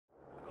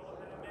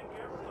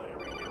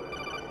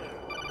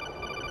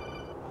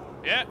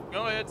Yeah,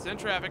 go ahead, send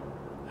traffic.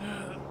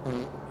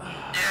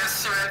 Yeah,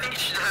 sir, I think you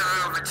should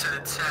head over to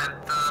the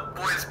tent. The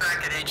boys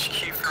back at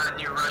HQ found a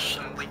new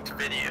Russian leaked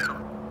video.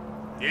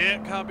 Yeah,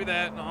 copy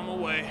that, I'm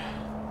away.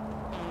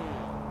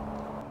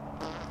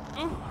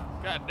 Ooh,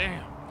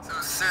 goddamn. So,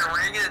 sir,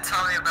 when are you gonna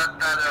tell me about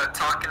that,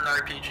 talking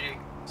RPG?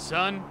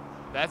 Son,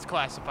 that's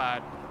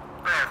classified.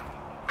 Oh,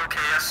 okay,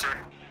 yes, sir.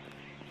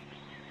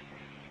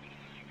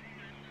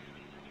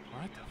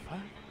 What the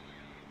fuck?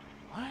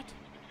 What?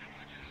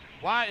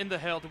 Why in the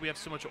hell do we have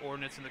so much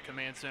ordnance in the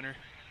command center?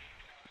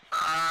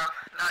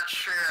 Not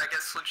sure. I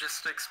guess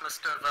logistics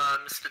must have,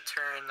 missed a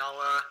turn. I'll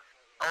let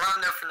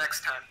them know for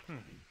next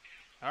time.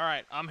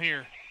 Alright, I'm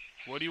here.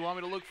 What do you want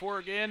me to look for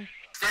again?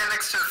 Stand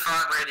next to the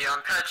front radio.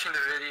 I'm patching the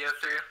video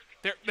through.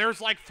 There's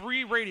like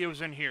 3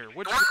 radios in here.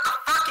 Which what the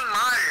fucking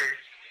matter?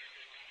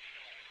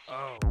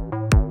 Oh.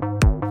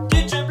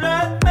 Get your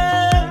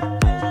Blyatman.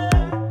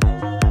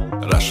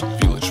 Russian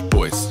village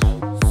boys.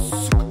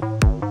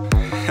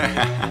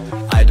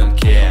 I don't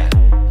care.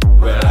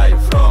 Where are you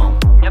from?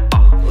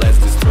 Let's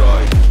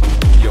destroy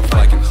your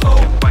fucking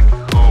home.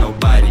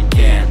 Nobody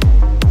can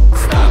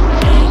stop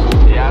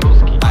me.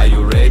 Are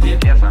you ready?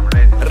 Yes, I'm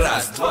ready.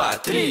 Раз, два,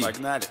 три.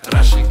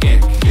 Russian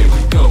gang, here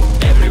we go.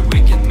 Every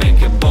weekend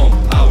make a bomb.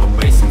 Our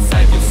base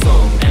inside your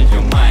soul and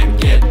your mind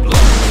get blown.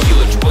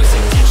 Village boys и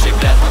DJ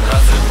Blyatman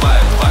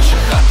разрывают ваши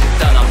хаты.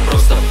 Да нам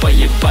просто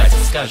поебать.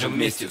 Скажем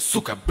вместе,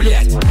 сука,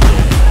 блять.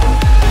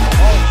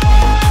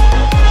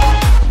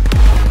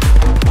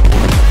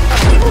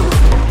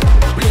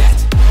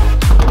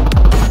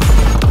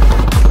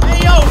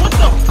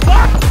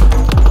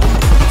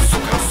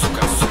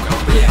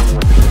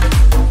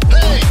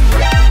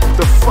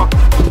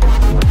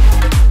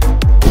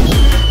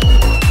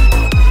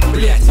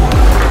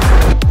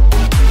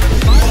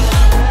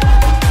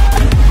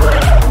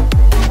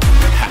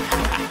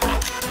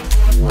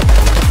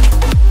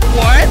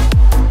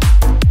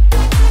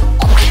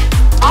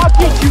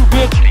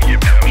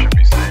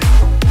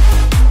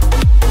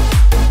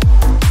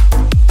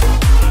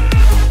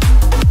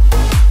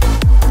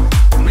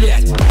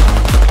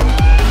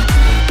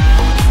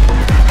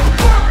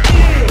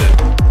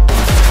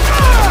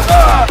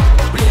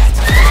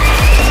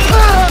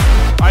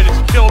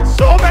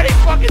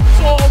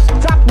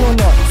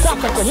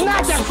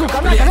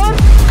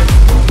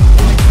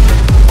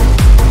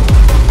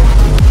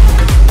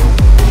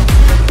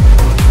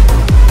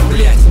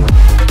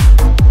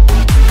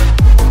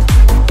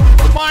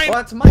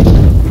 That's my.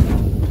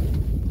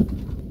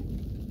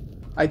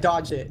 I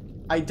dodged it.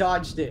 I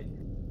dodged it.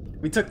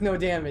 We took no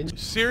damage.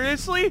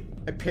 Seriously?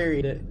 I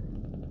parried it.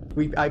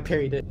 I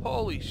parried it.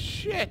 Holy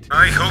shit.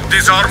 I hope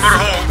this armor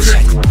holds.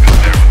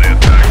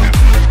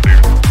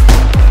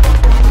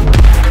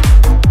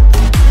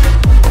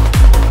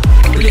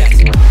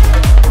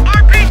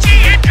 RPG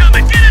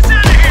incoming! Get us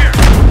out of here!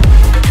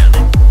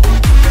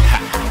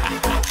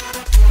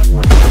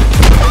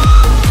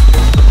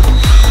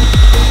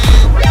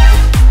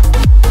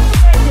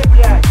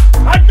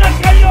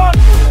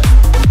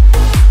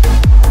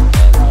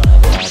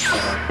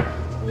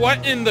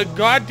 What in the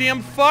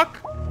goddamn fuck?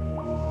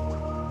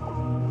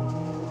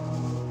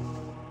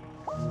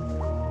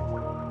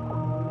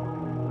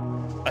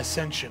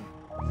 Ascension.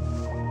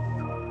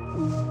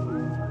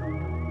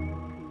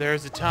 There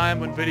is a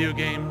time when video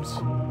games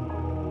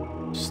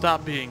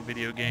stop being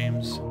video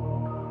games.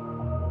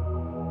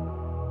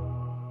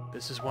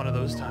 This is one of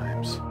those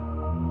times.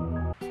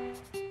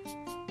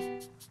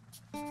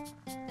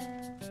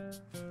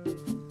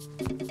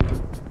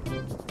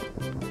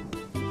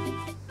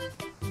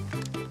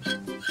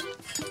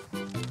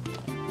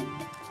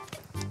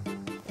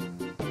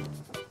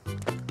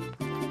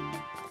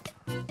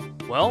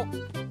 Well,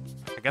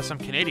 I guess I'm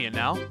Canadian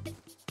now.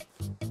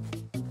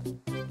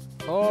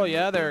 Oh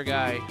yeah, there,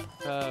 guy.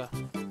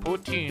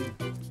 Poutine.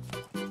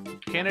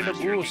 Canada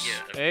Goose,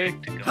 eh?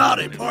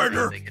 Howdy,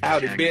 partner.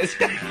 Howdy, bitch.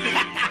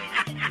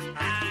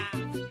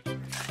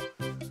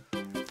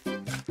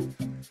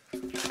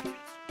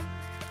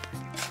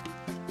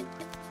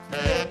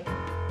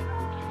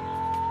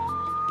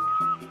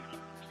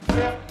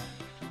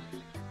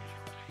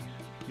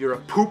 You're a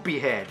poopy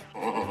head.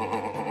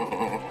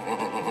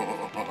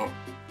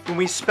 Can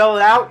we spell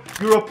it out?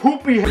 You're a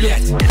poopy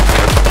head.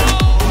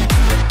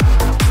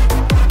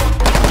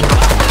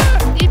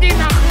 Иди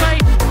нахуй!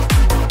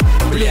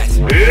 Блять.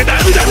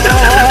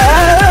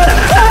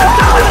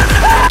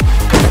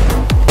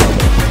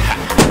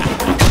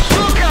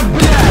 Сука,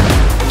 блядь!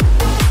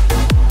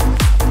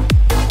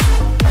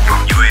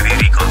 UAV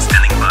recon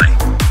standing by.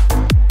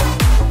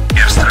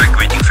 Airstrike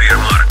waiting for your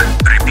mark.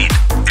 Repeat,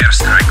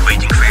 airstrike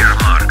waiting for your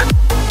mark.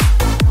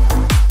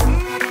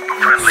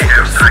 Friendly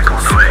airstrike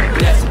on the way.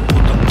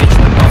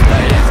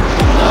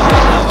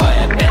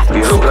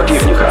 Вижу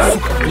противника.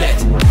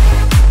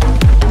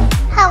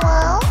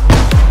 Hello?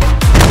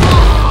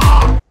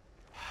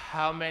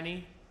 How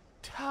many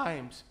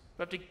times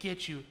do I have to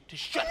get you to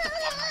shut the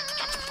fuck up?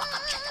 Shut the fuck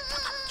up, shut the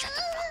fuck up, shut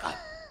the fuck up.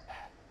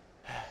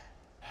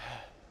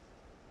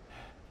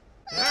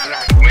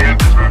 We have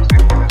this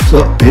What's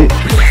up, bitch?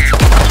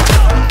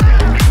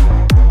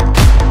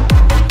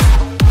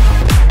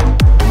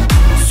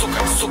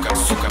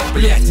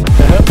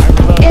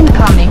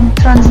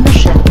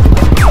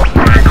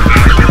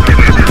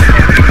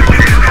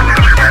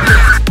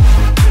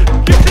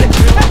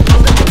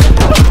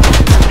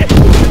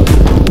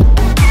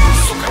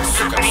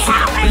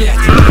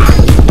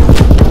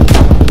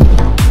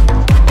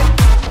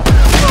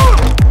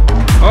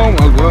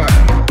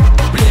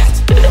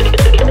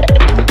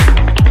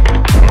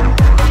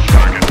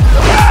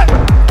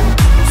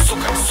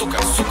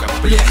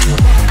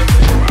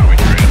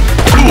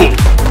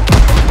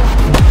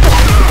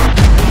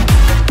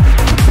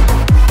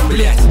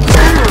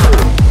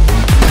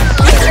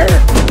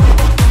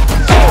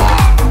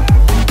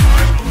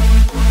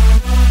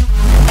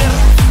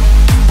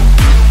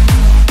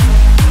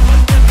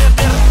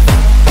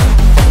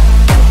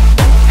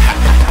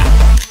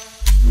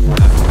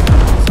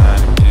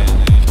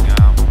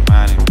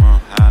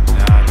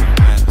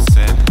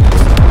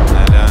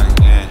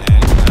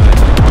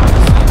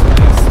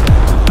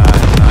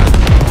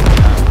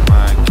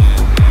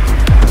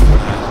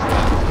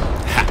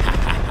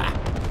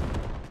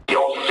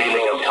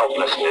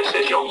 helplessness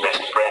is your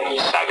best friend,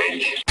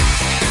 savage.